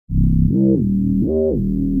Hey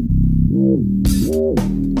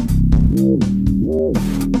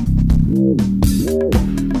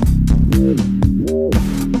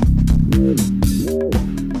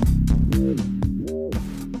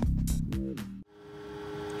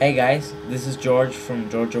guys, this is George from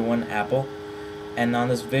Georgia One Apple, and on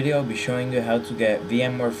this video I'll be showing you how to get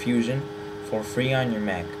VMware Fusion for free on your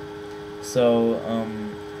Mac. So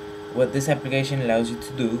what this application allows you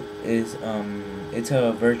to do is it's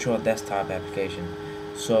a virtual desktop application.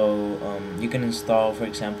 So you can install, for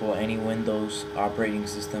example, any Windows operating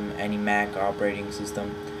system, any Mac operating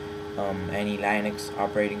system, any Linux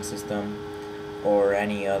operating system, or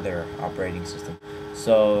any other operating system.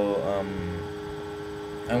 So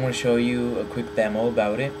I'm going to show you a quick demo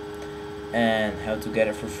about it and how to get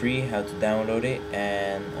it for free, how to download it,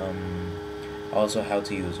 and also how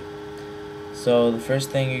to use it. So the first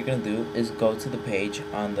thing you're going to do is go to the page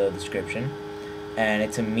on the description, and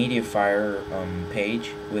it's a MediaFire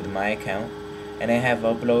page with my account, and I have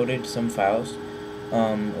uploaded some files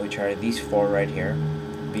which are these four right here: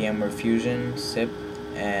 VMware Fusion, zip,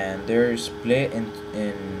 and they're split in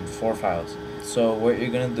 4 files. So what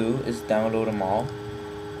you're going to do is download them all,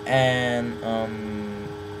 and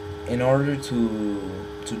in order to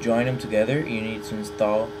join them together you need to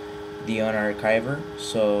install the unarchiver.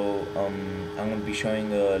 So I'm going to be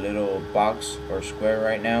showing a little box or square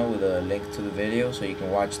right now with a link to the video, so you can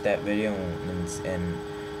watch that video and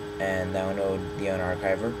download the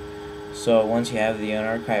unarchiver. So once you have the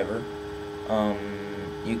unarchiver,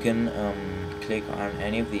 you can click on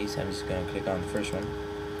any of these. I'm just going to click on the first one,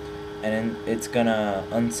 and then it's gonna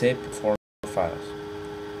unzip 4 files.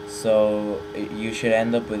 So you should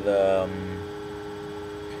end up with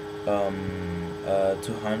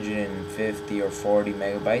 250 or 40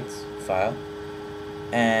 megabytes file,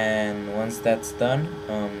 and once that's done,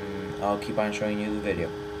 I'll keep on showing you the video.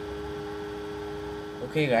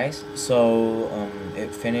 Okay guys, so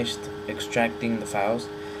it finished extracting the files,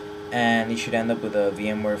 and you should end up with a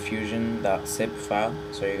VMware Fusion.zip file.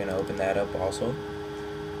 So you're gonna open that up also,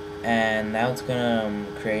 and now it's gonna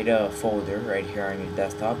create a folder right here on your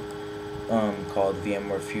desktop called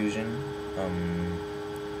VMware Fusion,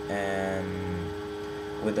 and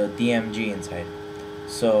with a DMG inside.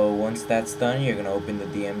 So once that's done, you're gonna open the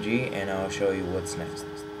DMG and I'll show you what's next.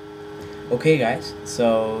 Okay guys,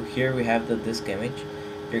 so here we have the disk image.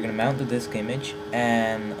 You're gonna mount the disk image,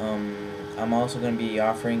 and I'm also gonna be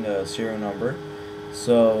offering a serial number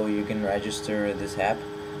so you can register this app.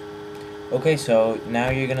 Okay, so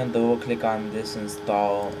now you're gonna double click on this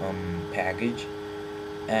install package,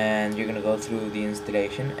 and you're gonna go through the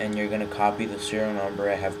installation, and you're gonna copy the serial number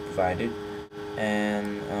I have provided.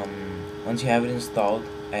 And once you have it installed,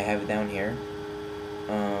 I have it down here,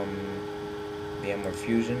 VMware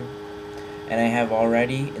Fusion, and I have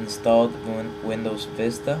already installed Windows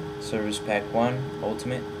Vista Service Pack 1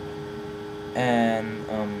 Ultimate, and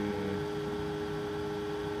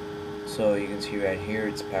so you can see right here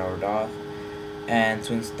it's powered off. And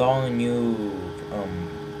to install a new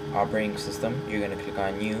operating system, you're going to click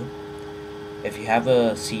on New. If you have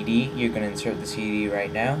a CD, you're going to insert the CD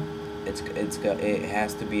right now. It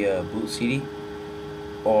has to be a boot CD,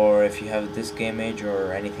 or if you have a disk image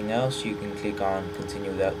or anything else, you can click on Continue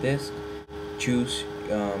without disk. Choose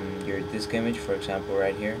your disk image, for example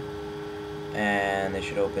right here, and it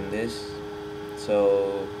should open this.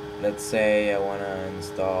 So let's say I want to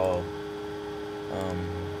install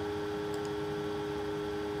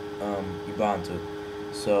Ubuntu,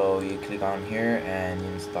 so you click on here and you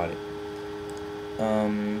install it.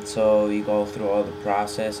 So you go through all the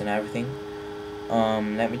process and everything.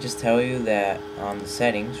 Let me just tell you that on the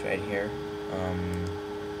settings right here,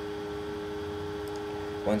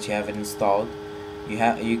 once you have it installed,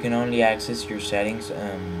 you can only access your settings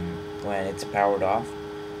when it's powered off.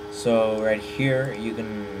 So right here you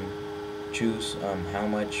can choose how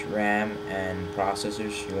much RAM and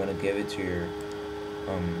processors you want to give it to your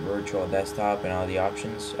virtual desktop, and all the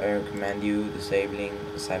options. I recommend you disabling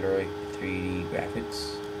Cellular 3D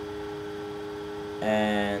graphics.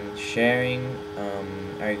 And sharing,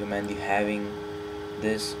 I recommend you having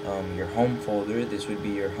this your home folder. This would be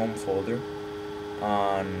your home folder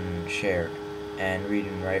on shared, and read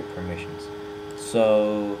and write permissions.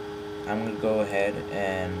 So I'm gonna go ahead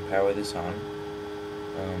and power this on,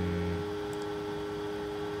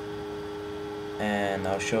 and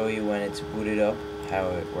I'll show you when it's booted up how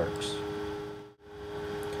it works.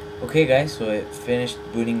 Okay guys, so it finished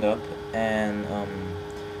booting up, and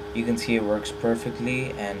you can see it works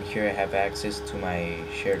perfectly, and here I have access to my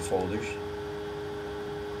shared folders.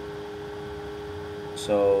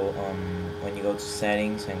 So when you go to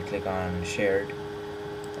settings and click on shared,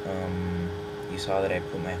 you saw that I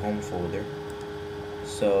put my home folder.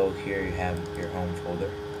 So here you have your home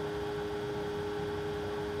folder,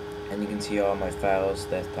 and you can see all my files,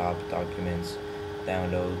 desktop, documents,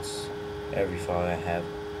 downloads, every file I have.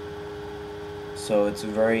 So it's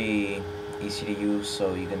very easy to use,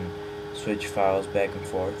 so you can switch files back and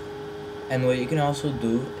forth. And what you can also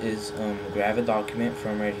do is grab a document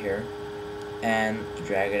from right here and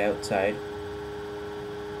drag it outside,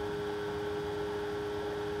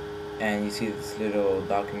 and you see this little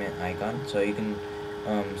document icon, so you can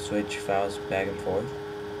switch files back and forth.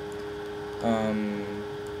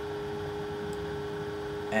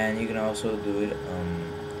 And you can also do it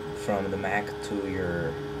from the Mac to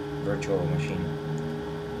your virtual machine.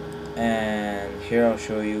 And here I'll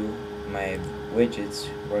show you my widgets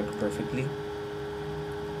work perfectly.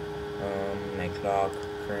 My clock,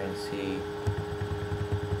 currency,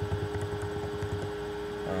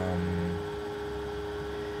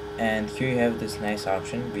 and here you have this nice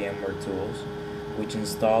option, VMware Tools, which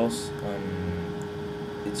installs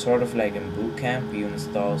it's sort of like in boot camp. You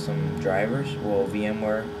install some drivers. Well,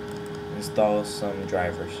 VMware installs some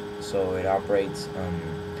drivers, so it operates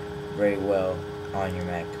very well on your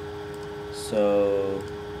Mac. So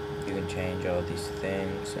you can change all these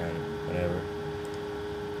things and whatever.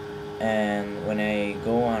 And when I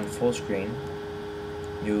go on full screen,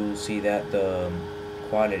 you'll see that the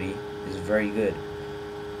quality is very good.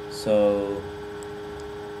 So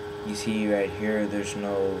you see right here, there's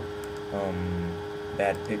no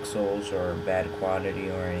bad pixels or bad quality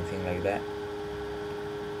or anything like that.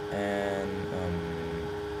 And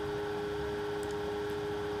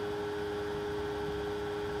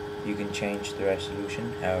you can change the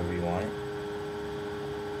resolution however you want it.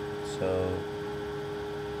 So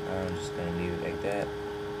I'm just gonna leave it like that,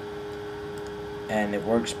 and it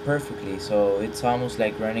works perfectly. So it's almost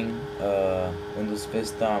like running Windows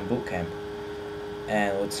Vista on boot camp.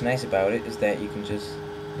 And what's nice about it is that you can just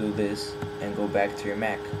do this and go back to your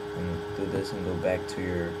Mac, and do this and go back to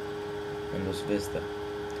your Windows Vista.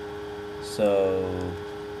 So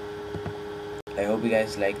I hope you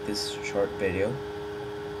guys like this short video,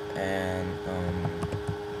 and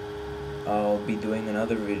I'll be doing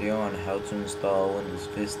another video on how to install Windows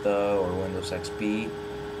Vista or Windows XP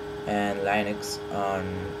and Linux on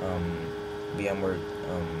VMware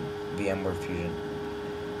Fusion.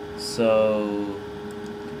 So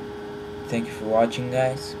thank you for watching,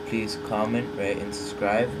 guys. Please comment, rate, and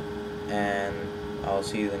subscribe, and I'll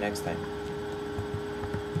see you the next time.